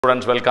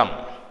Students, welcome.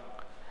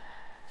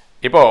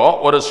 இப்போ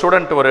ஒரு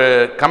student ஒரு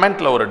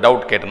கமெண்ட்ல ஒரு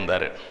டவுட்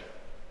கேட்டிருந்தாரு.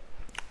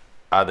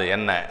 அது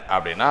என்ன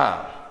அப்படினா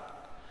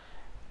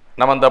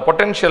நம்ம அந்த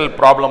பொட்டன்ஷியல்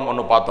ப்ராப்ளம்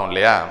ஒன்னு பார்த்தோம்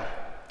இல்லையா?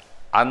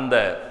 அந்த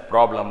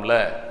ப்ராப்ளம்ல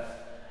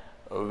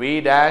v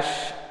dash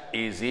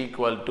is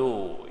equal to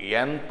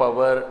n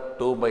power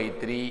 2 by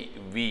 3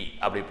 v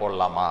அப்படி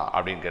போடலாமா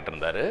அப்படின்னு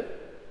கேட்டிருந்தாரு.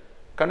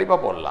 கண்டிப்பா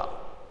போடலாம்.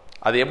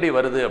 அது எப்படி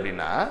வருது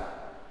அப்படினா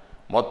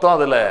மொத்தம்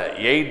அதுல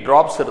 8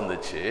 drops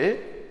இருந்துச்சு.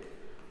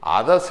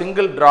 அதை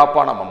சிங்கிள்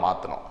ட்ராப்பாக நம்ம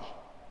மாற்றணும்.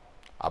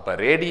 அப்போ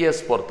ரேடியஸ்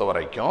பொறுத்த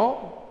வரைக்கும்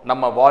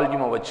நம்ம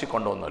வால்யூமை வச்சு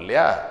கொண்டு வந்தோம்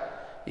இல்லையா?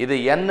 இது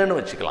என்னன்னு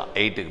வச்சுக்கலாம்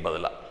 8க்கு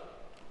பதிலாக.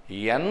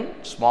 n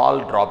small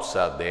drops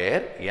are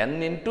there. n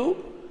into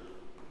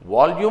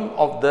volume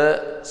of the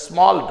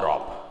small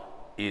drop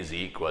is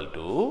equal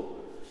to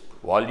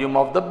volume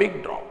of the big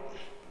drop.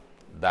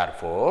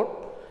 Therefore,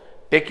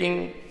 taking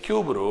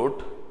cube root,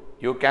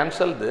 you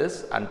cancel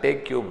this and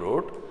take cube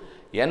root.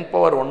 n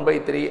power 1 by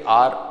 3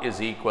 r is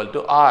equal to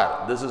r.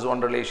 This is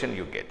one relation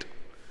you get.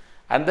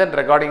 And then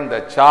regarding the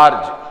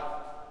charge,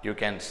 you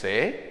can say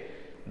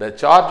the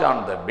charge on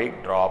the big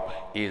drop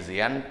is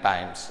n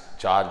times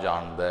charge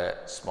on the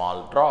small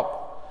drop.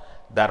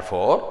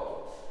 Therefore,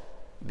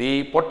 the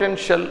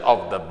potential of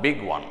the big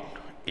one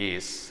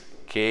is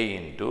k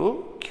into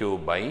q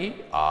by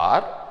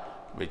r,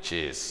 which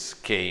is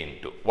k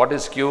into, what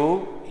is q?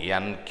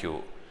 nq.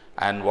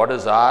 And what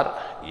is r?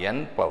 n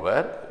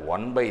power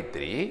 1 by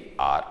 3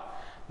 r.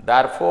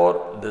 Therefore,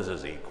 this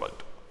is equal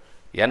to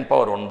n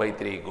power 1 by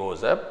 3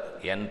 goes up,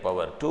 n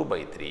power 2 by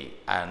 3,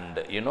 and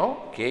you know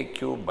k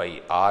cube by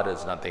r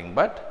is nothing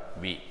but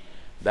v.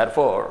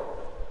 Therefore,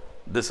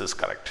 this is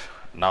correct.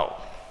 Now,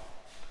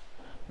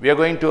 we are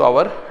going to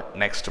our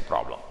next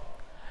problem.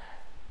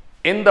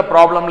 In the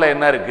problem la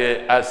enna irukku?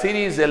 A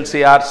series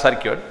LCR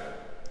circuit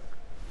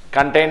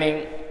containing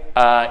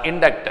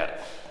inductor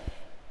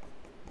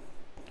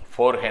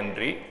 4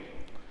 Henry,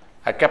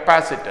 a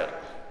capacitor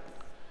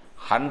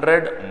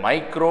 100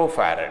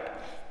 microfarad,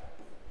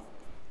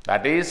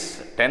 that is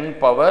 10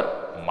 power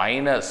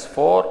minus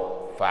 4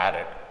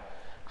 farad,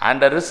 and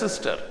a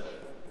resistor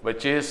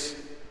which is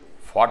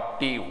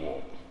 40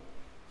 ohm.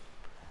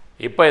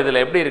 இப்போ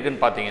இதில் எப்படி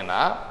இருக்குன்னு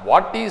பார்த்தீங்கன்னா,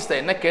 what is the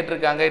என்ன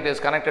கேட்டிருக்காங்க? It is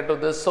connected to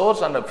this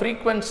source and the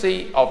frequency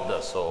of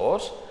the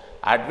source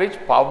at which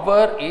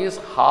power is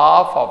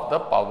half of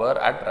the power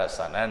at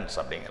resonance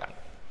அப்படிங்கிறாங்க.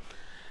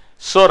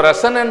 So,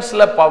 resonance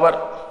la power,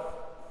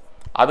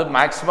 adu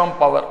maximum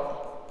power.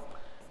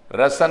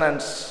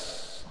 Resonance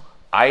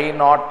I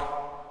naught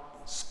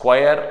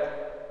square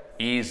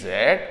Z,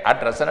 at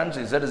resonance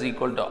Z is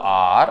equal to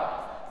R.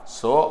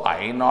 So,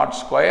 I naught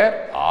square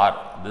R.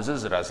 This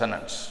is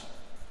resonance.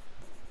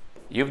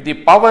 If the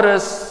power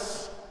is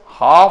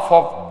half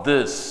of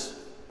this,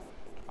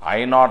 I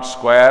naught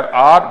square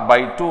R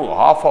by 2,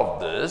 half of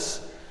this,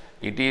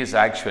 it is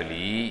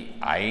actually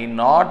I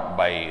naught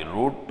by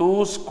root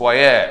 2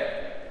 square,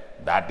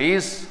 that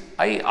is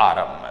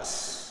IRMS.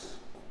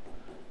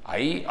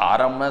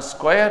 IRMS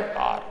square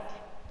R.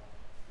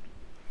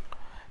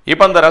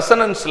 இப்போ அந்த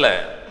ரெசனன்ஸ்ல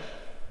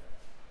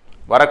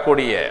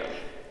வரக்கூடிய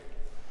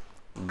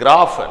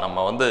graph நம்ம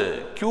வந்து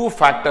Q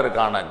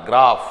ஃபேக்டருக்கான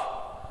graph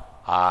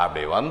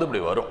அப்படி வந்து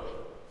இப்படி வரும்.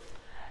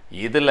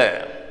 இதில்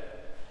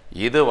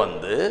இது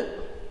வந்து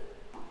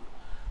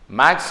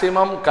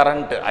மேக்சிமம்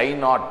கரண்ட் I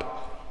நாட்,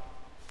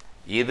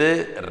 இது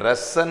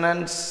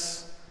resonance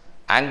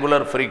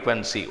angular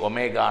frequency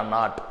omega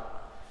not.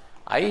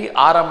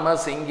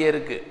 IRMS இங்கே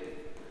இருக்கு.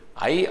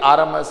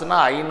 IRMSனா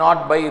I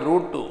நாட் பை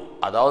ரூட் 2,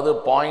 அதாவது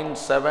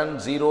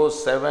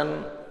 0.707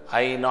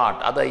 I நாட்,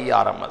 அது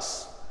IRMS.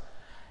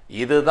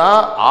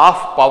 இதுதான்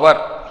ஆஃப்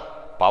பவர்,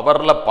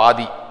 பவர்ல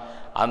பாதி.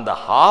 அந்த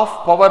ஹாஃப்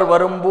பவர்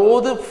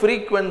வரும்போது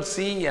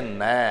ஃப்ரீக்வன்சி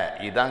என்ன,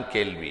 இதுதான்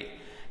கேள்வி.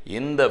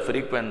 இந்த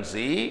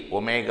frequency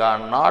omega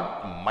naught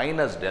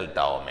minus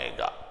delta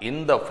omega,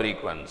 இந்த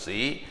frequency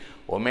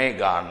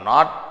omega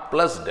not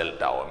plus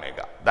delta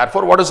omega.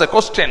 therefore what is the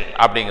question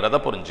அப்படிங்கிறத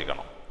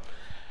புரிஞ்சுக்கணும்.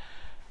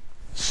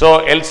 so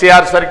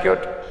LCR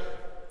circuit,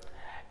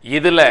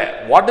 இதில்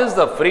what is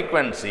the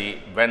frequency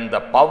when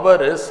the power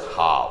is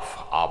half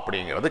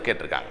அப்படிங்கிறது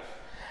கேட்டிருக்காங்க.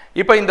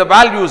 இப்போ இந்த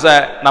வேல்யூஸை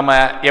நம்ம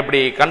எப்படி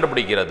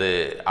கண்டுபிடிக்கிறது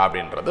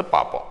அப்படின்றது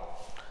பார்ப்போம்.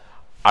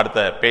 அடுத்த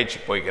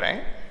பேஜுக்கு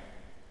போய்க்கிறேன்.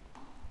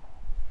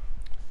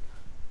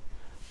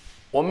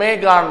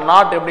 ஒமேகா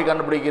நாட் எப்படி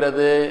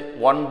கண்டுபிடிக்கிறது?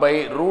 1 by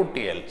root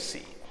LC.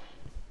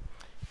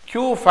 Q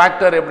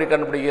factor எப்படி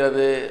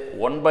கண்டுபிடிக்கிறது?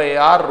 1 by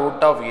R root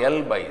of L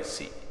by C.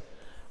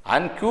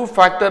 And Q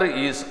factor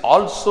is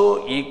also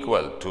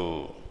equal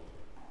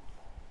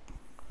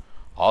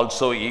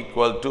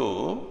to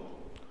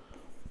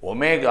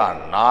omega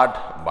naught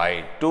by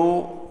 2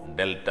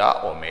 delta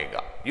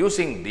omega.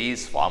 Using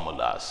these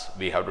formulas,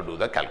 we have to do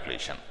the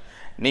calculation.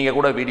 நீங்கள்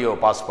கூட video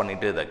pass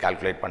பண்ணிவிட்டு இதை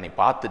calculate பண்ணி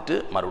பார்த்துட்டு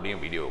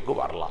மறுபடியும் வீடியோவுக்கு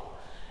வரலாம்.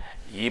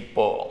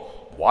 இப்போ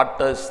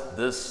வாட் இஸ்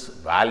திஸ்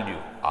வேல்யூ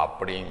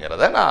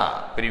அப்படிங்கிறத நான்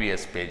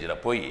ப்ரீவியஸ்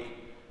பேஜில் போய்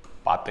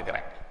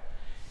பார்த்துக்கிறேன்.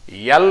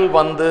 L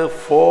வந்து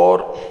 4,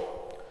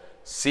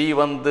 C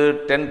வந்து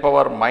 10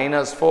 power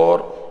minus 4,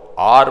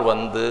 R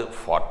வந்து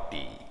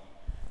 40,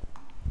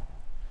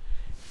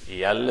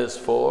 L is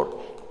 4,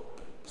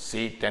 C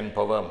 10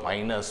 power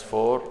minus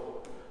 4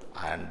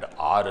 and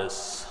R is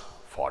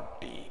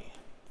 40.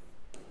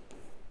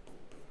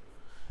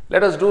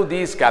 Let us do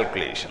these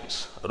calculations.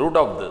 Root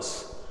of this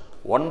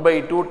 1 by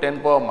 2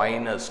 10 power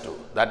minus 2,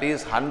 that is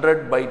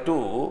 100 by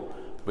 2,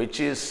 which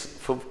is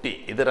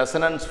 50. This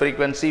resonance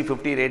frequency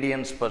 50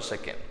 radians per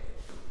second.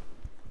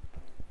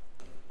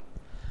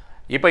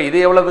 இப்போ இது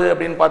எவ்வளவு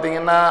அப்படின்னு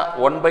பார்த்தீங்கன்னா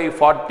 1 by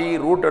 40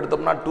 root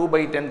எடுத்தோம்னா 2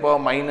 by 10 power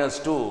minus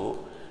 2,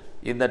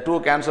 இந்த 2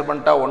 cancel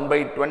பண்ணிட்டா 1 by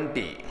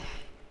 20,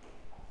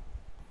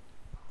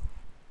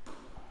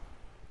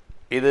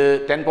 இது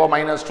 10 power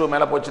minus 2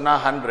 மேலே போச்சுன்னா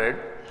 100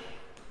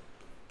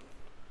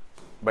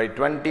 by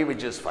 20,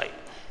 which is 5.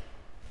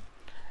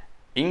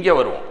 இங்கே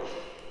வருவோம்.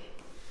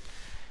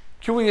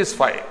 Q is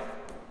 5,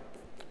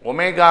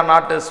 omega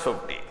naught is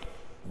 50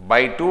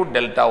 by 2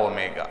 delta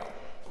omega,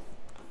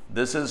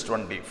 this is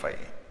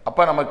 25.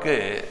 அப்போ நமக்கு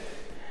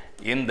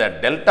இந்த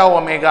டெல்டா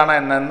ஒமேகானா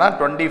என்னன்னா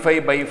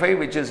 25 by 5,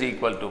 which is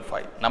equal to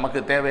 5. நமக்கு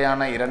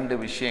தேவையான இரண்டு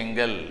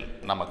விஷயங்கள்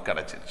நமக்கு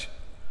கிடைச்சிருச்சு.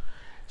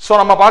 ஸோ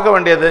நம்ம பார்க்க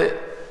வேண்டியது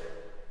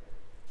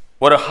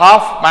ஒரு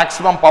half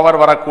maximum power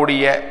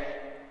வரக்கூடிய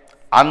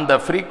அந்த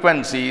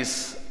frequencies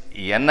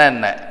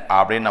என்னென்ன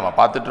அப்படின்னு நம்ம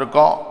பார்த்துட்டு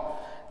இருக்கோம்.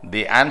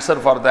 The answer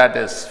for that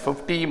is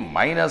 50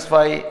 minus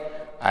 5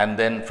 and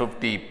then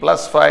 50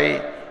 plus 5,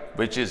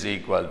 which is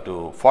equal to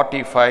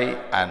 45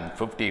 and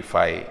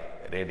 55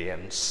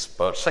 radians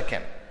per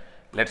second.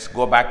 Let's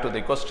go back to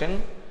the question.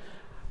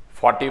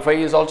 45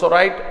 is also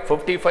right,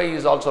 55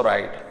 is also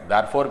right.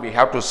 Therefore, we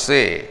have to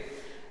say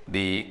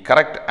the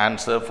correct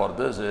answer for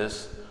this is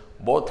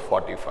both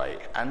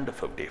 45 and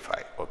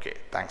 55. Okay,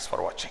 thanks for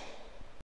watching.